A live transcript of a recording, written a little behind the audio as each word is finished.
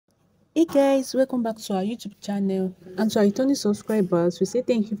Hey guys, welcome back to our YouTube channel. And to our returning subscribers, we say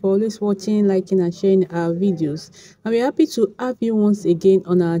thank you for always watching, liking, and sharing our videos. And we're happy to have you once again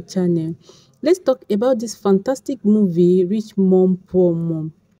on our channel. Let's talk about this fantastic movie, Rich Mom, Poor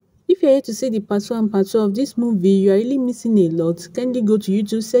Mom. If you're here to see the part 1 and part 2 of this movie, you are really missing a lot. Kindly go to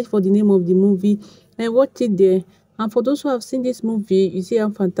YouTube, search for the name of the movie, and watch it there. And for those who have seen this movie, you see how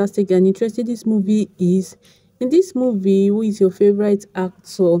fantastic and interesting this movie is. In this movie, who is your favorite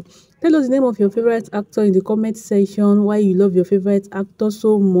actor? Tell us the name of your favorite actor in the comment section, why you love your favorite actor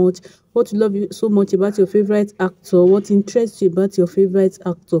so much, what you love so much about your favorite actor, what interests you about your favorite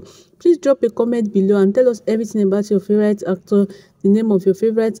actor. Please drop a comment below and tell us everything about your favorite actor, the name of your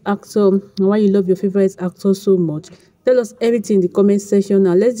favorite actor, and why you love your favorite actor so much. Tell us everything in the comment section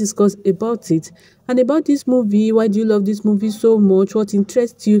and let's discuss about it. And about this movie, why do you love this movie so much? What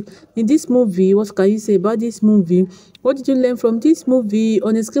interests you in this movie? What can you say about this movie? What did you learn from this movie?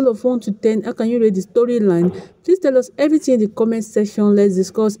 On a scale of 1 to 10, how can you rate the storyline? Please tell us everything in the comment section. Let's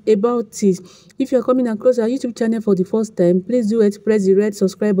discuss about it. If you're coming across our YouTube channel for the first time, please do it. Press the red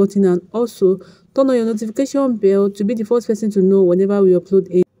subscribe button and also turn on your notification bell to be the first person to know whenever we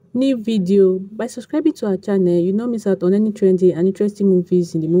upload a new video. By subscribing to our channel, you don't miss out on any trendy and interesting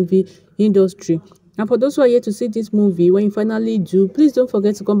movies in the movie industry. And for those who are here to see this movie, when you finally do, please don't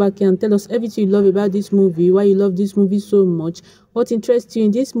forget to come back here and tell us everything you love about this movie, why you love this movie so much, what interests you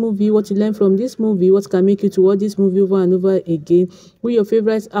in this movie, what you learn from this movie, what can make you to watch this movie over and over again, who your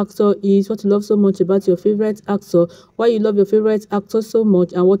favorite actor is, what you love so much about your favorite actor, why you love your favorite actor so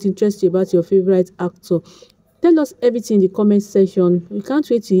much, and what interests you about your favorite actor. Tell us everything in the comment section. We can't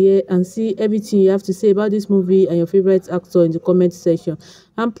wait to hear and see everything you have to say about this movie and your favorite actor in the comment section.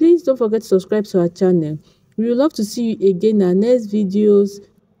 And please don't forget to subscribe to our channel. We would love to see you again in our next videos.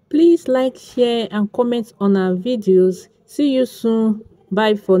 Please like, share, and comment on our videos. See you soon.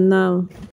 Bye for now.